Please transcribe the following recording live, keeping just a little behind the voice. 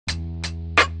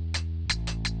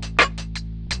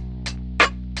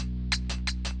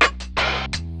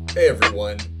Hey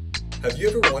everyone! Have you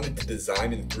ever wanted to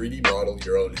design and 3D model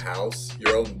your own house,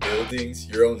 your own buildings,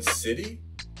 your own city?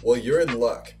 Well, you're in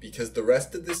luck because the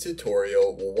rest of this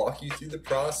tutorial will walk you through the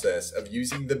process of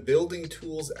using the Building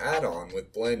Tools add-on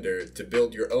with Blender to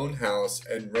build your own house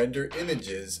and render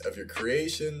images of your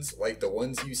creations like the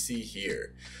ones you see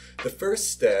here. The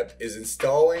first step is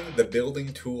installing the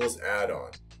Building Tools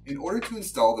add-on. In order to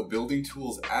install the Building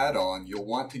Tools add-on, you'll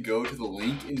want to go to the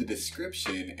link in the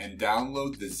description and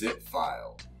download the zip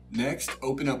file. Next,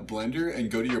 open up Blender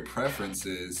and go to your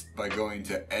preferences by going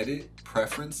to Edit,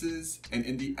 Preferences, and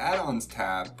in the Add-ons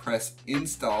tab, press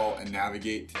Install and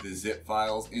navigate to the zip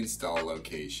file's install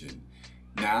location.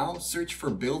 Now, search for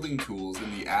Building Tools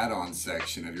in the Add-ons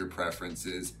section of your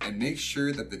preferences and make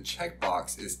sure that the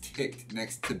checkbox is ticked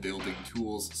next to Building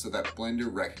Tools so that Blender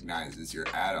recognizes your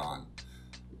add-on.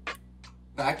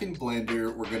 Back in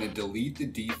Blender, we're going to delete the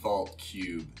default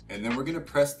cube, and then we're going to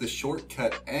press the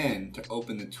shortcut N to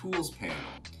open the Tools panel.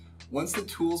 Once the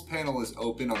Tools panel is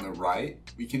open on the right,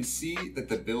 we can see that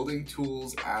the Building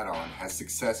Tools add-on has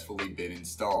successfully been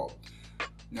installed.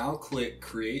 Now click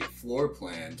Create Floor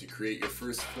Plan to create your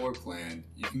first floor plan.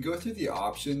 You can go through the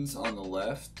options on the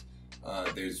left.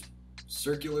 There's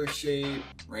circular shape,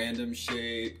 random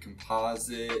shape,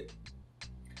 composite.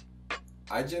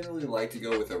 I generally like to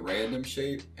go with a random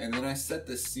shape, and then I set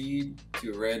the seed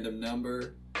to a random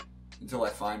number until I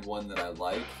find one that I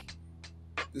like.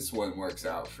 This one works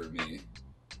out for me.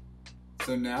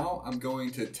 So now I'm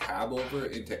going to tab over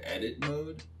into edit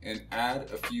mode and add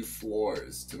a few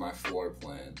floors to my floor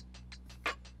plan.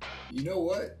 You know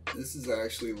what? This is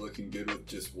actually looking good with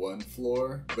just one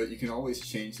floor, but you can always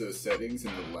change those settings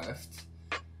in the left.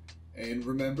 And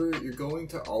remember, you're going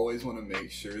to always want to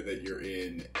make sure that you're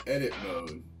in edit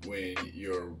mode when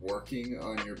you're working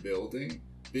on your building.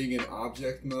 Being in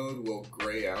object mode will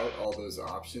gray out all those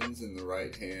options in the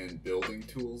right hand building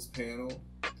tools panel.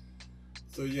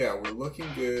 So yeah, we're looking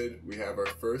good. We have our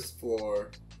first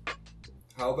floor.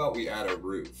 How about we add a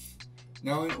roof?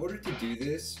 Now in order to do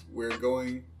this, we're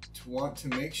going to want to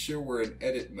make sure we're in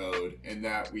edit mode and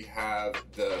that we have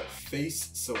the face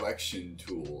selection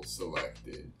tool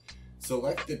selected.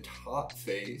 Select the top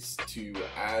face to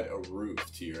add a roof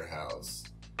to your house.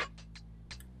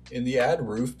 In the Add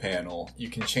Roof panel, you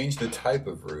can change the type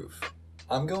of roof.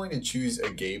 I'm going to choose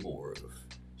a gable roof.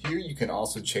 Here you can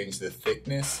also change the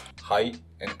thickness, height,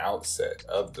 and outset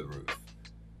of the roof.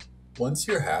 Once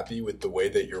you're happy with the way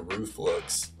that your roof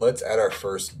looks, let's add our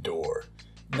first door.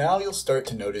 Now you'll start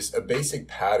to notice a basic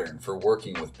pattern for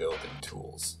working with building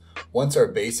tools. Once our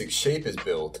basic shape is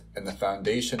built and the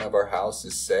foundation of our house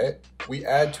is set, we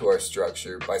add to our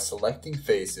structure by selecting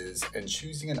faces and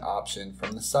choosing an option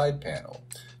from the side panel.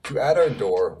 To add our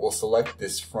door, we'll select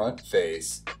this front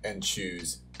face and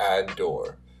choose Add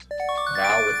Door.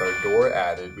 Now with our door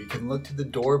added, we can look to the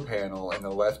door panel in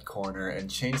the left corner and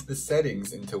change the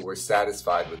settings until we're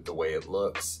satisfied with the way it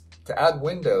looks. To add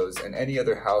windows and any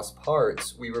other house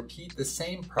parts, we repeat the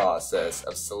same process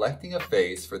of selecting a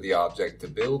face for the object to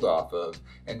build off of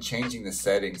and changing the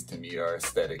settings to meet our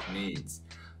aesthetic needs.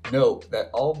 Note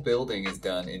that all building is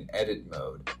done in edit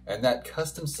mode and that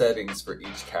custom settings for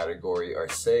each category are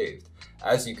saved.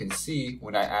 As you can see,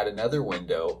 when I add another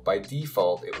window, by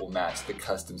default it will match the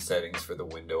custom settings for the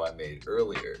window I made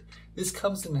earlier. This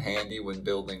comes in handy when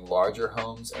building larger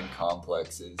homes and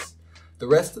complexes. The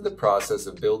rest of the process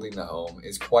of building the home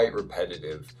is quite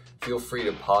repetitive. Feel free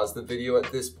to pause the video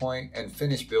at this point and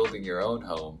finish building your own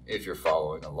home if you're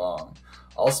following along.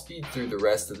 I'll speed through the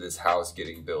rest of this house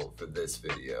getting built for this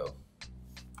video.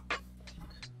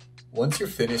 Once you're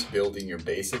finished building your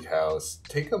basic house,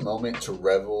 take a moment to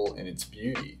revel in its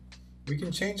beauty. We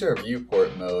can change our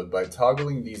viewport mode by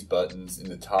toggling these buttons in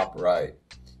the top right.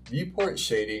 Viewport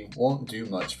shading won't do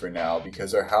much for now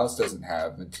because our house doesn't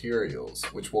have materials,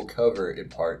 which we'll cover in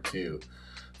part 2.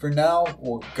 For now,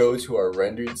 we'll go to our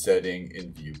rendered setting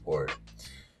in viewport.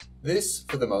 This,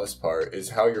 for the most part,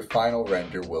 is how your final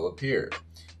render will appear.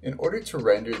 In order to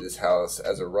render this house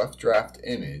as a rough draft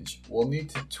image, we'll need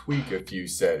to tweak a few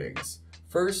settings.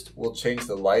 First, we'll change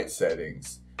the light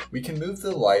settings. We can move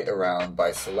the light around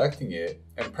by selecting it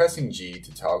and pressing G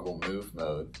to toggle move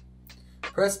mode.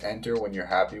 Press enter when you're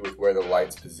happy with where the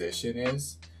light's position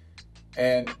is,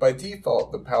 and by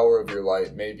default the power of your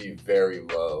light may be very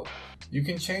low. You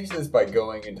can change this by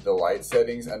going into the light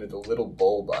settings under the little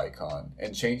bulb icon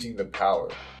and changing the power.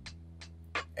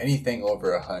 Anything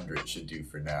over 100 should do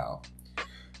for now.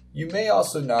 You may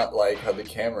also not like how the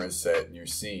camera is set in your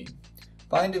scene.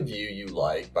 Find a view you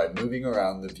like by moving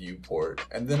around the viewport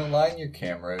and then align your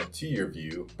camera to your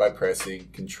view by pressing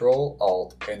Ctrl,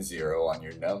 Alt, and 0 on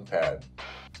your numpad.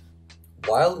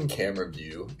 While in camera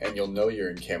view, and you'll know you're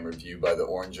in camera view by the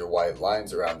orange or white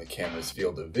lines around the camera's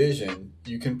field of vision,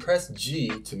 you can press G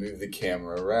to move the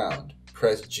camera around.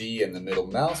 Press G and the middle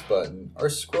mouse button or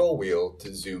scroll wheel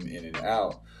to zoom in and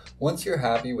out. Once you're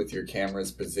happy with your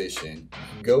camera's position,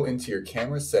 you can go into your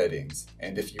camera settings,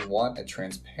 and if you want a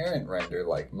transparent render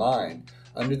like mine,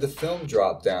 under the film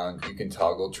drop-down you can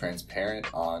toggle transparent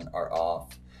on or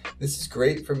off. This is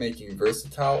great for making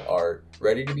versatile art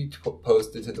ready to be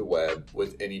posted to the web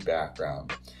with any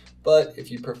background. But if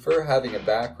you prefer having a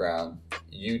background,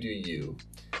 you do you.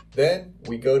 Then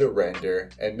we go to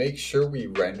render and make sure we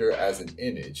render as an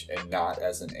image and not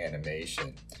as an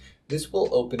animation. This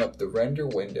will open up the render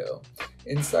window.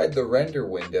 Inside the render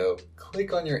window,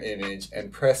 click on your image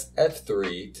and press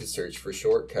F3 to search for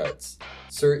shortcuts.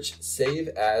 Search Save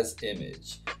As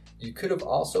Image. You could have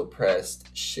also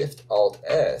pressed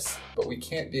Shift-Alt-S, but we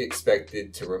can't be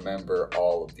expected to remember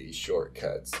all of these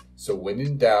shortcuts. So when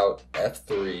in doubt,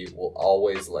 F3 will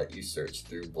always let you search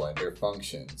through Blender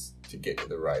functions to get to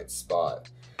the right spot.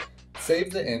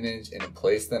 Save the image in a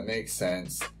place that makes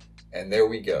sense, and there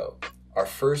we go. Our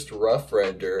first rough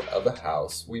render of a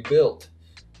house we built.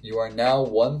 You are now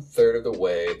 1/3 of the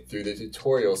way through the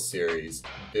tutorial series,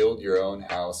 Build Your Own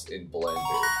House in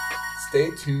Blender. Stay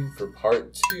tuned for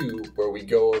part 2 where we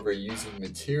go over using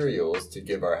materials to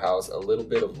give our house a little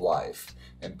bit of life,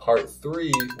 and part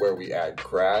 3 where we add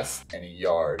grass and a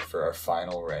yard for our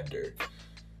final render.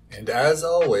 And as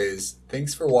always,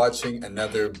 thanks for watching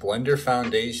another Blender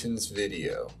Foundations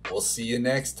video. We'll see you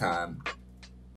next time.